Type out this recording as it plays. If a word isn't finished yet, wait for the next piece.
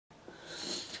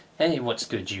Hey, what's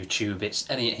good YouTube? It's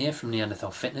Elliot here from Neanderthal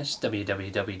Fitness,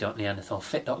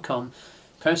 www.neanderthalfit.com,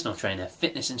 personal trainer,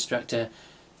 fitness instructor,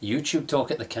 YouTube talk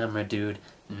at the camera dude,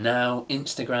 now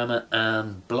Instagrammer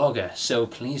and blogger. So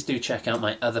please do check out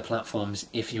my other platforms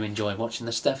if you enjoy watching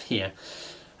the stuff here.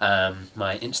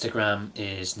 My Instagram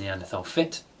is Neanderthal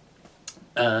Fit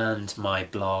and my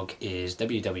blog is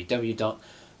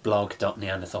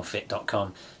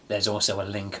www.blog.neanderthalfit.com. There's also a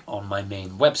link on my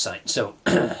main website. So,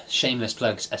 shameless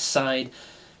plugs aside,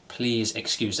 please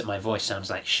excuse that my voice sounds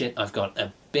like shit. I've got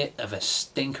a bit of a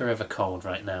stinker of a cold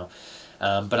right now.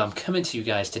 But I'm coming to you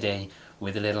guys today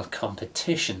with a little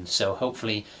competition. So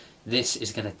hopefully this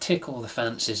is going to tickle the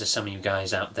fancies of some of you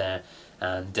guys out there,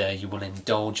 and you will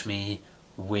indulge me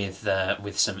with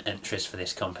some entries for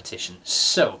this competition.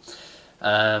 So,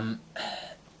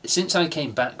 since I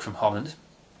came back from Holland,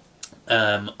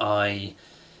 I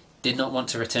did not want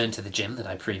to return to the gym that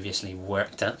I previously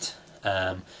worked at.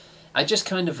 I just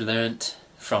kind of learnt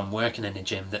from working in a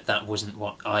gym that that wasn't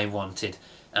what I wanted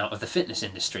out of the fitness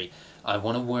industry. I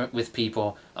want to work with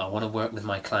people, I want to work with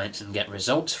my clients and get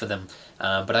results for them,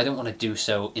 but I don't want to do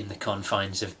so in the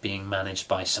confines of being managed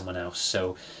by someone else.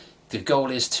 So the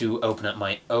goal is to open up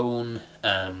my own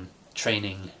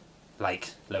training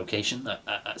location,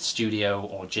 a studio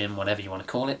or gym, whatever you want to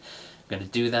call it. I'm going to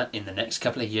do that in the next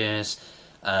couple of years.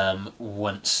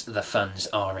 Once the funds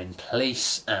are in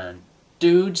place, and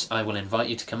dudes, I will invite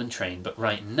you to come and train. But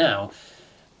right now,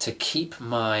 to keep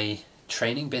my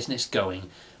training business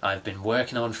going, I've been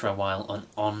working on for a while an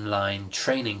online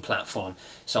training platform.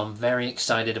 So I'm very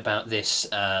excited about this.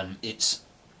 It's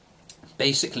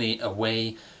basically a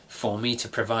way for me to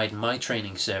provide my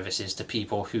training services to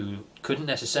people who couldn't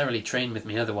necessarily train with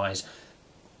me otherwise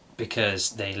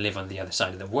because they live on the other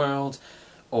side of the world,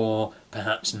 or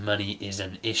perhaps money is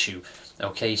an issue.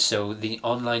 Okay, so the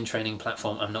online training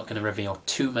platform, I'm not going to reveal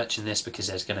too much in this because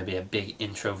there's going to be a big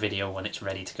intro video when it's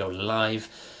ready to go live.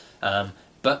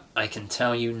 But I can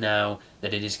tell you now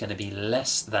that it is going to be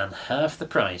less than half the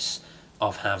price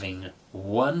of having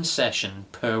one session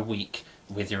per week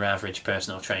with your average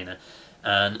personal trainer.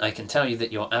 And I can tell you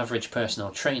that your average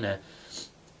personal trainer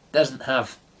doesn't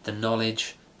have the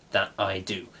knowledge that I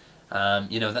do.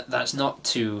 You know, that's not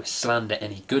to slander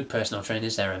any good personal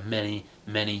trainers. There are many,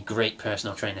 many great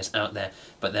personal trainers out there,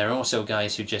 but there are also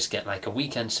guys who just get like a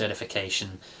weekend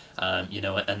certification, you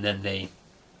know, and then they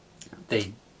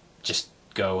just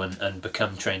go and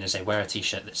become trainers. They wear a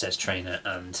t-shirt that says trainer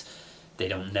and they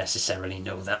don't necessarily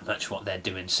know that much what they're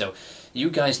doing. So you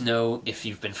guys know, if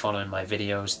you've been following my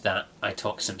videos, that I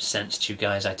talk some sense to you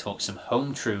guys. I talk some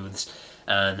home truths,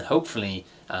 and hopefully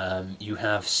you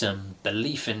have some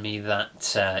belief in me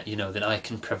that you know, that I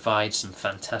can provide some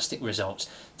fantastic results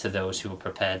to those who are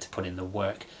prepared to put in the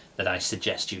work that I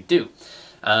suggest you do.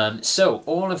 So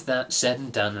all of that said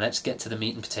and done, let's get to the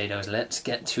meat and potatoes. Let's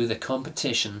get to the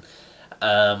competition.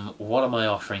 What am I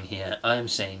offering here? I'm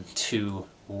saying to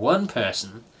one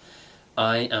person,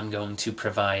 I am going to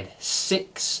provide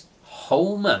 6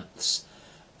 whole months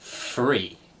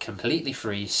free, completely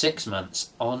free, 6 months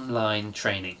online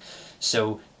training.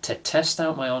 So to test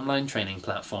out my online training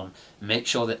platform, make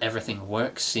sure that everything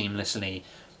works seamlessly,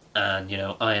 and you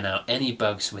know, iron out any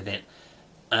bugs with it,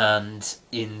 and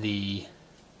in the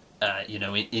you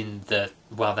know,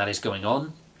 while that is going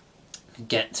on,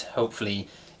 get hopefully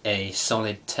a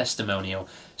solid testimonial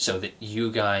so that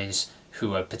you guys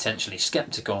who are potentially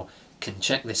skeptical can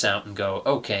check this out and go,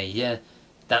 okay, yeah,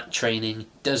 that training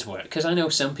does work. Because I know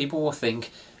some people will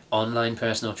think online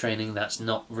personal training, that's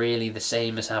not really the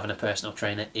same as having a personal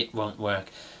trainer, it won't work.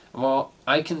 Well,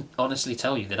 I can honestly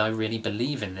tell you that I really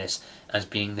believe in this as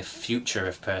being the future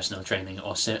of personal training,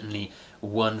 or certainly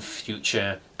one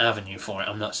future avenue for it.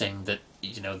 I'm not saying that,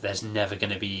 you know, there's never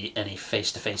going to be any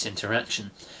face-to-face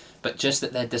interaction, but just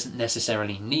that there doesn't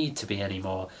necessarily need to be any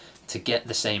more to get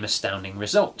the same astounding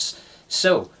results.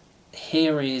 So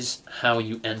here is how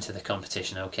you enter the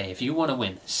competition. Okay, if you want to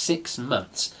win 6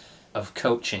 months of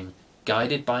coaching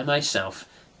guided by myself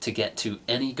to get to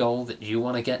any goal that you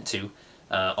want to get to,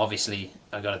 obviously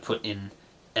I've got to put in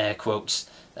air quotes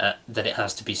that it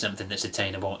has to be something that's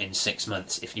attainable in 6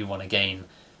 months. If you want to gain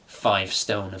 5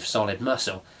 stone of solid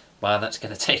muscle, well, that's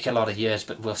going to take a lot of years,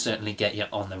 but we'll certainly get you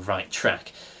on the right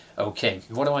track. Okay,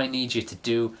 what do I need you to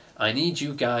do? I need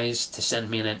you guys to send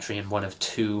me an entry in one of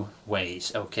 2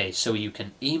 ways. Okay, so you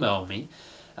can email me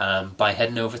by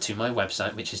heading over to my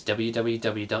website, which is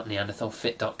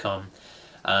www.neanderthalfit.com,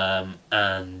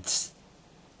 and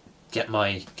get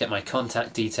my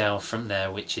contact detail from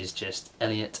there, which is just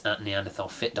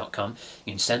elliot@neanderthalfit.com.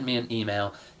 You can send me an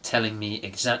email telling me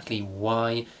exactly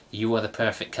why you are the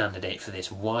perfect candidate for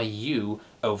this, why you,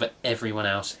 over everyone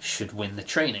else, should win the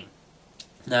training.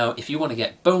 Now, if you want to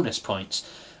get bonus points,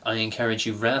 I encourage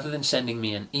you, rather than sending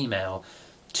me an email,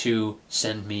 to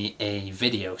send me a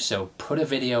video. So put a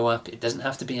video up. It doesn't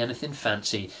have to be anything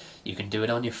fancy. You can do it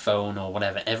on your phone or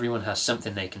whatever. Everyone has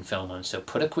something they can film on. So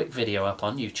put a quick video up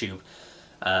on YouTube.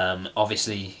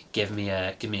 Obviously, give me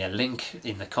a link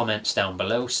in the comments down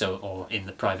below, or in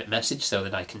the private message, so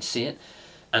that I can see it.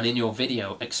 And in your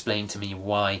video, explain to me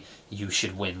why you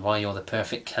should win, why you're the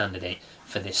perfect candidate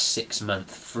for this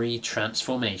 6-month free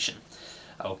transformation.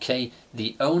 Okay,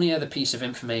 the only other piece of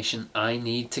information I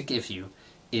need to give you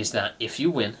is that if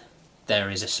you win, there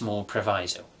is a small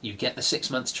proviso. You get the 6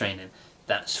 months training,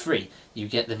 that's free. You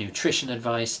get the nutrition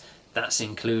advice, that's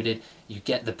included. You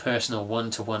get the personal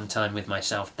one-to-one time with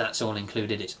myself, that's all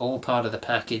included. It's all part of the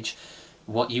package.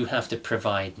 What you have to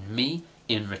provide me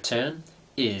in return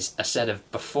is a set of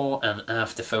before and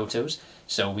after photos.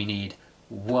 So we need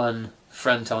one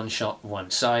front-on shot,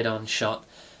 one side-on shot.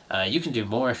 You can do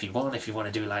more if you want. If you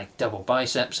want to do like double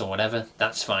biceps or whatever,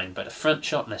 that's fine. But a front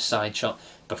shot and a side shot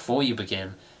before you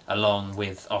begin, along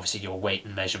with obviously your weight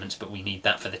and measurements, but we need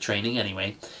that for the training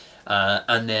anyway.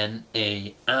 And then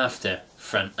a after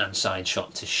front and side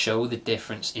shot to show the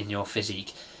difference in your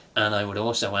physique. And I would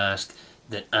also ask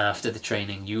that after the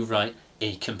training you write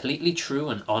a completely true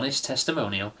and honest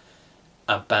testimonial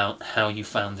about how you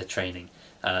found the training.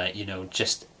 You know,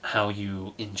 just how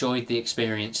you enjoyed the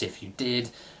experience, if you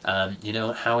did, you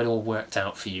know, how it all worked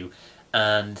out for you.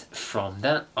 And from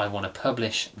that, I want to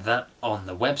publish that on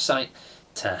the website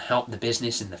to help the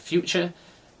business in the future.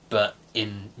 But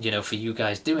you know, for you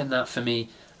guys doing that for me,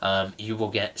 you will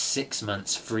get 6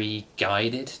 months free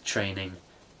guided training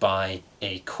by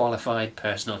a qualified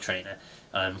personal trainer.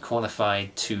 I'm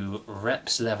qualified to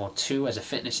reps level 2 as a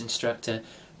fitness instructor,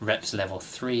 reps level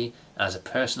 3 as a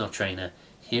personal trainer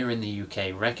here in the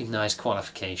UK, recognised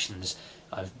qualifications.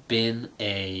 I've been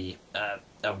a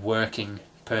working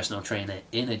personal trainer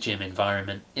in a gym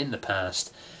environment in the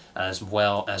past, as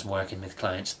well as working with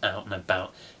clients out and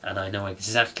about, and I know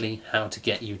exactly how to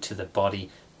get you to the body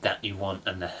that you want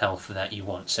and the health that you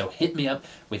want. So hit me up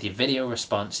with your video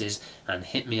responses, and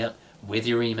hit me up with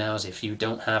your emails if you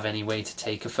don't have any way to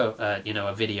take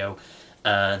a video,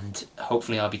 and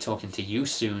hopefully I'll be talking to you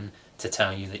soon to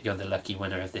tell you that you're the lucky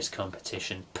winner of this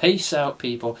competition. Peace out,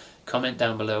 people. Comment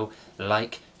down below,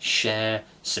 like, share,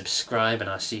 subscribe, and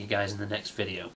I'll see you guys in the next video.